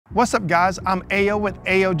What's up guys, I'm AO with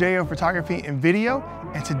AO&JO Photography and Video,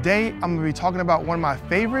 and today I'm gonna be talking about one of my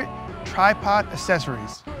favorite tripod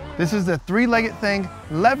accessories. This is the three-legged thing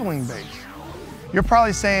leveling base. You're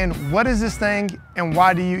probably saying, what is this thing and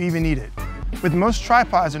why do you even need it? With most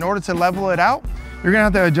tripods, in order to level it out, you're gonna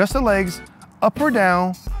have to adjust the legs up or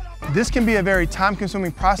down. This can be a very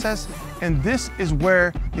time-consuming process, and this is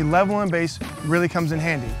where the leveling base really comes in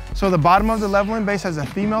handy. So the bottom of the leveling base has a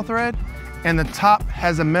female thread, and the top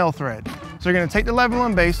has a male thread. So you're gonna take the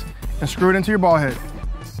leveling base and screw it into your ball head.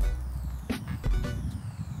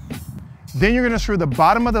 Then you're gonna screw the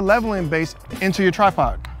bottom of the leveling base into your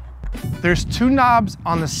tripod. There's two knobs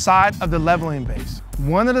on the side of the leveling base.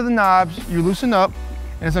 One of the knobs you loosen up,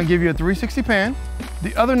 and it's gonna give you a 360 pan.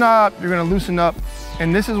 The other knob you're gonna loosen up,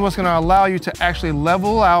 and this is what's gonna allow you to actually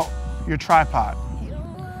level out your tripod.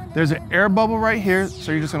 There's an air bubble right here,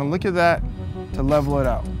 so you're just gonna look at that to level it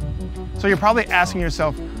out. So you're probably asking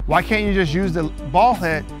yourself, why can't you just use the ball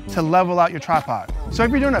head to level out your tripod? So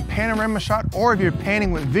if you're doing a panorama shot or if you're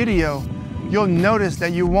panning with video, you'll notice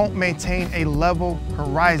that you won't maintain a level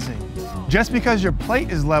horizon. Just because your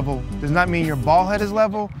plate is level does not mean your ball head is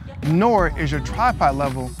level, nor is your tripod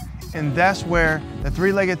level, and that's where the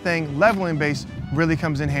three-legged thing leveling base really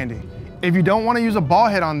comes in handy. If you don't want to use a ball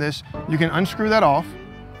head on this, you can unscrew that off.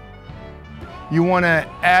 You want to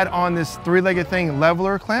add on this three-legged thing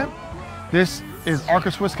leveler clamp. This is Arca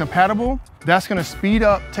Swiss compatible. That's gonna speed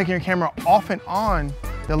up taking your camera off and on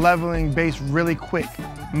the leveling base really quick.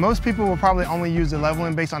 Most people will probably only use the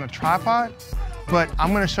leveling base on a tripod, but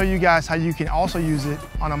I'm gonna show you guys how you can also use it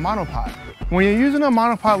on a monopod. When you're using a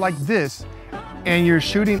monopod like this and you're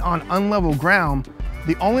shooting on unlevel ground,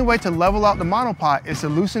 the only way to level out the monopod is to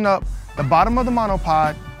loosen up the bottom of the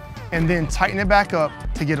monopod and then tighten it back up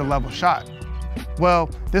to get a level shot. Well,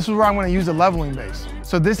 this is where I'm gonna use the leveling base.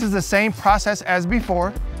 So this is the same process as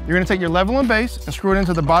before. You're gonna take your leveling base and screw it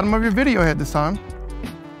into the bottom of your video head this time.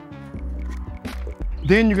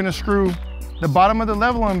 Then you're gonna screw the bottom of the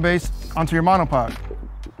leveling base onto your monopod.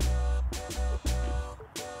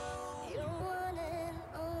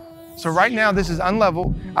 So right now this is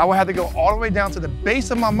unlevel. I will have to go all the way down to the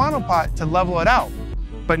base of my monopod to level it out.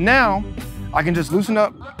 But now I can just loosen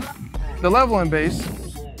up the leveling base,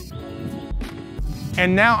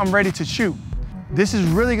 and now I'm ready to shoot. This is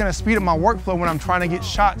really gonna speed up my workflow when I'm trying to get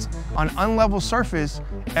shots on unlevel surface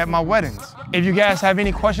at my weddings. If you guys have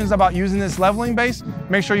any questions about using this leveling base,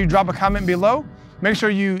 make sure you drop a comment below. Make sure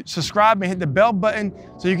you subscribe and hit the bell button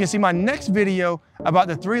so you can see my next video about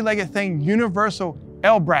the three-legged thing universal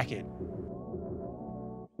L bracket.